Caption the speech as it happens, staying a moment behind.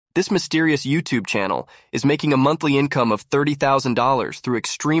This mysterious YouTube channel is making a monthly income of $30,000 through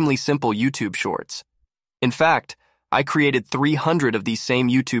extremely simple YouTube shorts. In fact, I created 300 of these same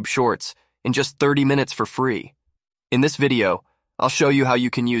YouTube shorts in just 30 minutes for free. In this video, I'll show you how you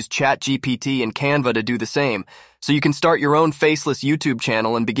can use ChatGPT and Canva to do the same, so you can start your own faceless YouTube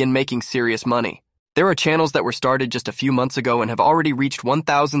channel and begin making serious money. There are channels that were started just a few months ago and have already reached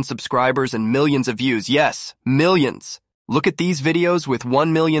 1,000 subscribers and millions of views. Yes, millions! Look at these videos with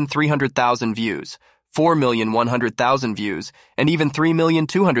 1,300,000 views, 4,100,000 views, and even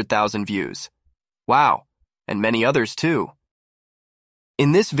 3,200,000 views. Wow, and many others too.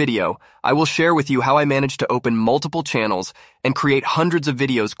 In this video, I will share with you how I managed to open multiple channels and create hundreds of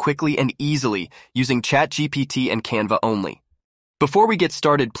videos quickly and easily using ChatGPT and Canva only. Before we get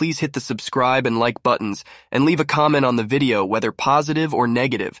started, please hit the subscribe and like buttons and leave a comment on the video, whether positive or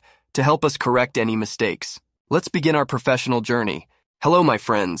negative, to help us correct any mistakes. Let's begin our professional journey. Hello, my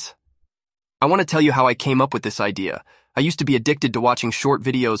friends. I want to tell you how I came up with this idea. I used to be addicted to watching short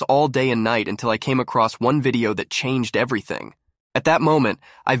videos all day and night until I came across one video that changed everything. At that moment,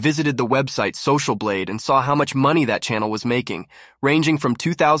 I visited the website Social Blade and saw how much money that channel was making, ranging from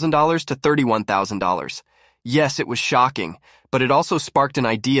 $2,000 to $31,000. Yes, it was shocking, but it also sparked an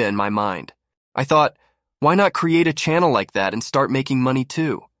idea in my mind. I thought, why not create a channel like that and start making money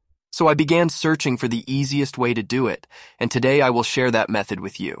too? So I began searching for the easiest way to do it, and today I will share that method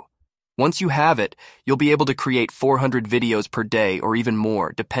with you. Once you have it, you'll be able to create 400 videos per day or even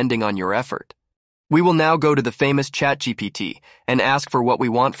more, depending on your effort. We will now go to the famous ChatGPT and ask for what we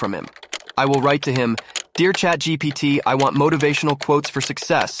want from him. I will write to him, "Dear ChatGPT, I want motivational quotes for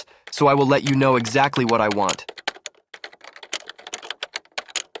success, so I will let you know exactly what I want."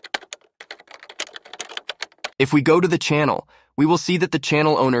 If we go to the channel, we will see that the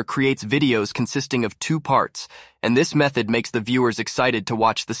channel owner creates videos consisting of 2 parts, and this method makes the viewers excited to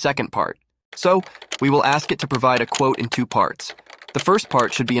watch the second part. So, we will ask it to provide a quote in 2 parts. The first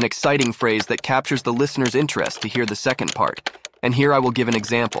part should be an exciting phrase that captures the listener's interest to hear the second part, and here I will give an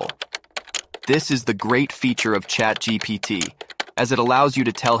example. This is the great feature of ChatGPT, as it allows you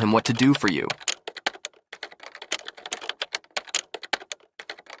to tell him what to do for you.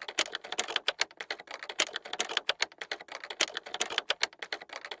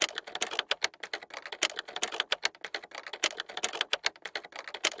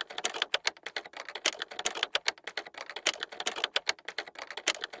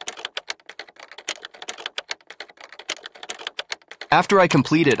 After I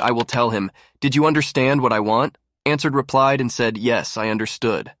complete it, I will tell him, "Did you understand what I want?" Answered, replied, and said, "Yes, I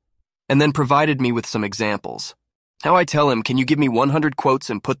understood." And then provided me with some examples. Now I tell him, "Can you give me 100 quotes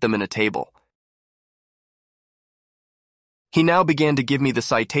and put them in a table?" He now began to give me the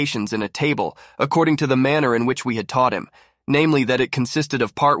citations in a table according to the manner in which we had taught him, namely that it consisted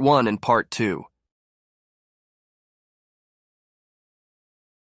of part 1 and part 2.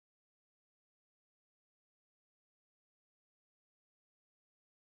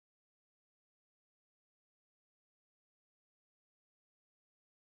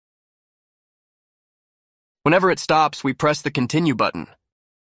 Whenever it stops, we press the continue button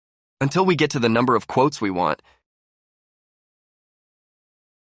until we get to the number of quotes we want.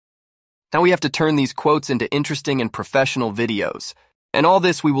 Now we have to turn these quotes into interesting and professional videos, and all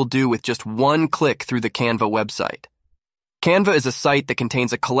this we will do with just one click through the Canva website. Canva is a site that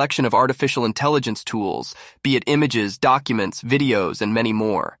contains a collection of artificial intelligence tools, be it images, documents, videos, and many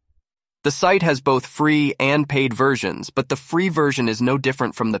more. The site has both free and paid versions, but the free version is no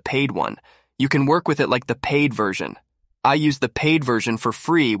different from the paid one. You can work with it like the paid version. I use the paid version for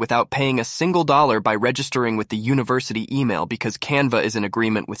free without paying a single dollar by registering with the university email because Canva is in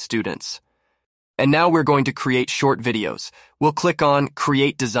agreement with students. And now we're going to create short videos. We'll click on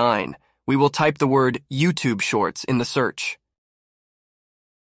Create Design. We will type the word YouTube Shorts in the search.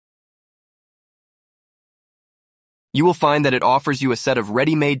 You will find that it offers you a set of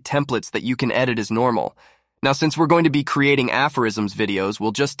ready-made templates that you can edit as normal. Now, since we're going to be creating aphorisms videos,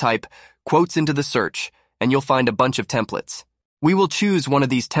 we'll just type quotes into the search, and you'll find a bunch of templates. We will choose one of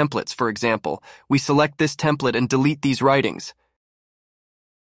these templates. For example, we select this template and delete these writings.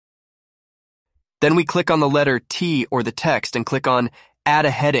 Then we click on the letter T or the text and click on Add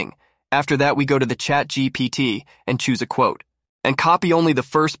a Heading. After that, we go to the ChatGPT and choose a quote, and copy only the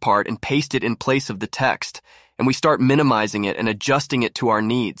first part and paste it in place of the text, and we start minimizing it and adjusting it to our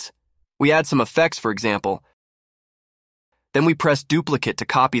needs. We add some effects, for example. Then we press duplicate to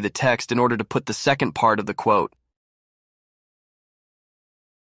copy the text in order to put the second part of the quote.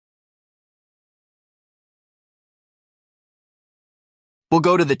 We'll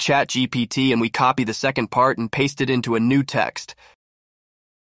go to the ChatGPT and we copy the second part and paste it into a new text.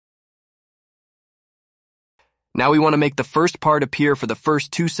 Now we want to make the first part appear for the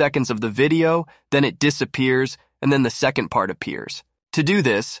first 2 seconds of the video, then it disappears, and then the second part appears. To do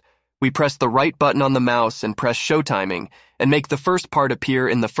this, we press the right button on the mouse and press show timing and make the first part appear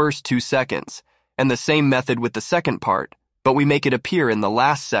in the first 2 seconds, and the same method with the second part, but we make it appear in the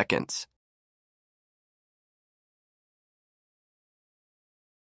last seconds.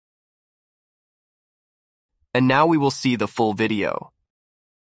 And now we will see the full video.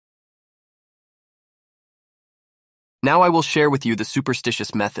 Now I will share with you the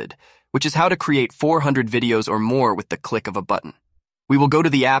superstitious method, which is how to create 400 videos or more with the click of a button. We will go to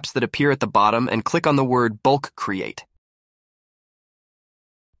the apps that appear at the bottom and click on the word bulk create.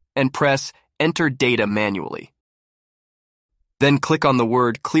 And press enter data manually. Then click on the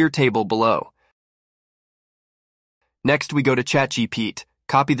word clear table below. Next we go to ChatGPT,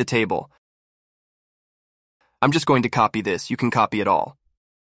 copy the table. I'm just going to copy this, you can copy it all.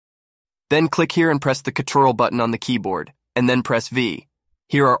 Then click here and press the Ctrl button on the keyboard, and then press V.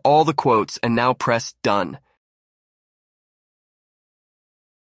 Here are all the quotes, and now press Done.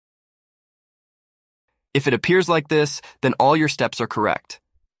 If it appears like this, then all your steps are correct.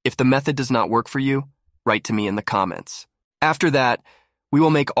 If the method does not work for you, write to me in the comments. After that, we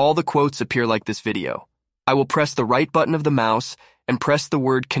will make all the quotes appear like this video. I will press the right button of the mouse and press the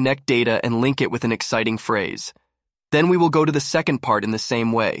word connect data and link it with an exciting phrase. Then we will go to the second part in the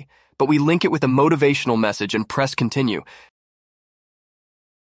same way, but we link it with a motivational message and press continue.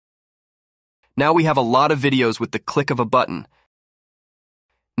 Now we have a lot of videos with the click of a button.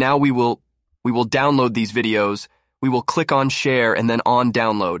 Now we will download these videos. We will click on share and then on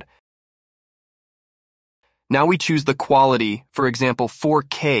download. Now we choose the quality, for example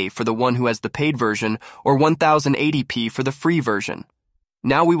 4K for the one who has the paid version or 1080p for the free version.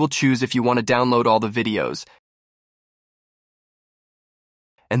 Now we will choose if you want to download all the videos.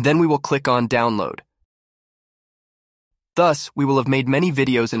 And then we will click on download. Thus, we will have made many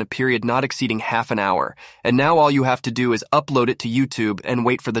videos in a period not exceeding half an hour, and now all you have to do is upload it to YouTube and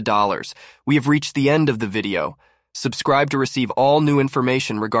wait for the dollars. We have reached the end of the video. Subscribe to receive all new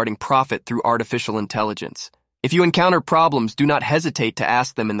information regarding profit through artificial intelligence. If you encounter problems, do not hesitate to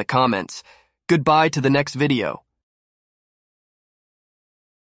ask them in the comments. Goodbye to the next video.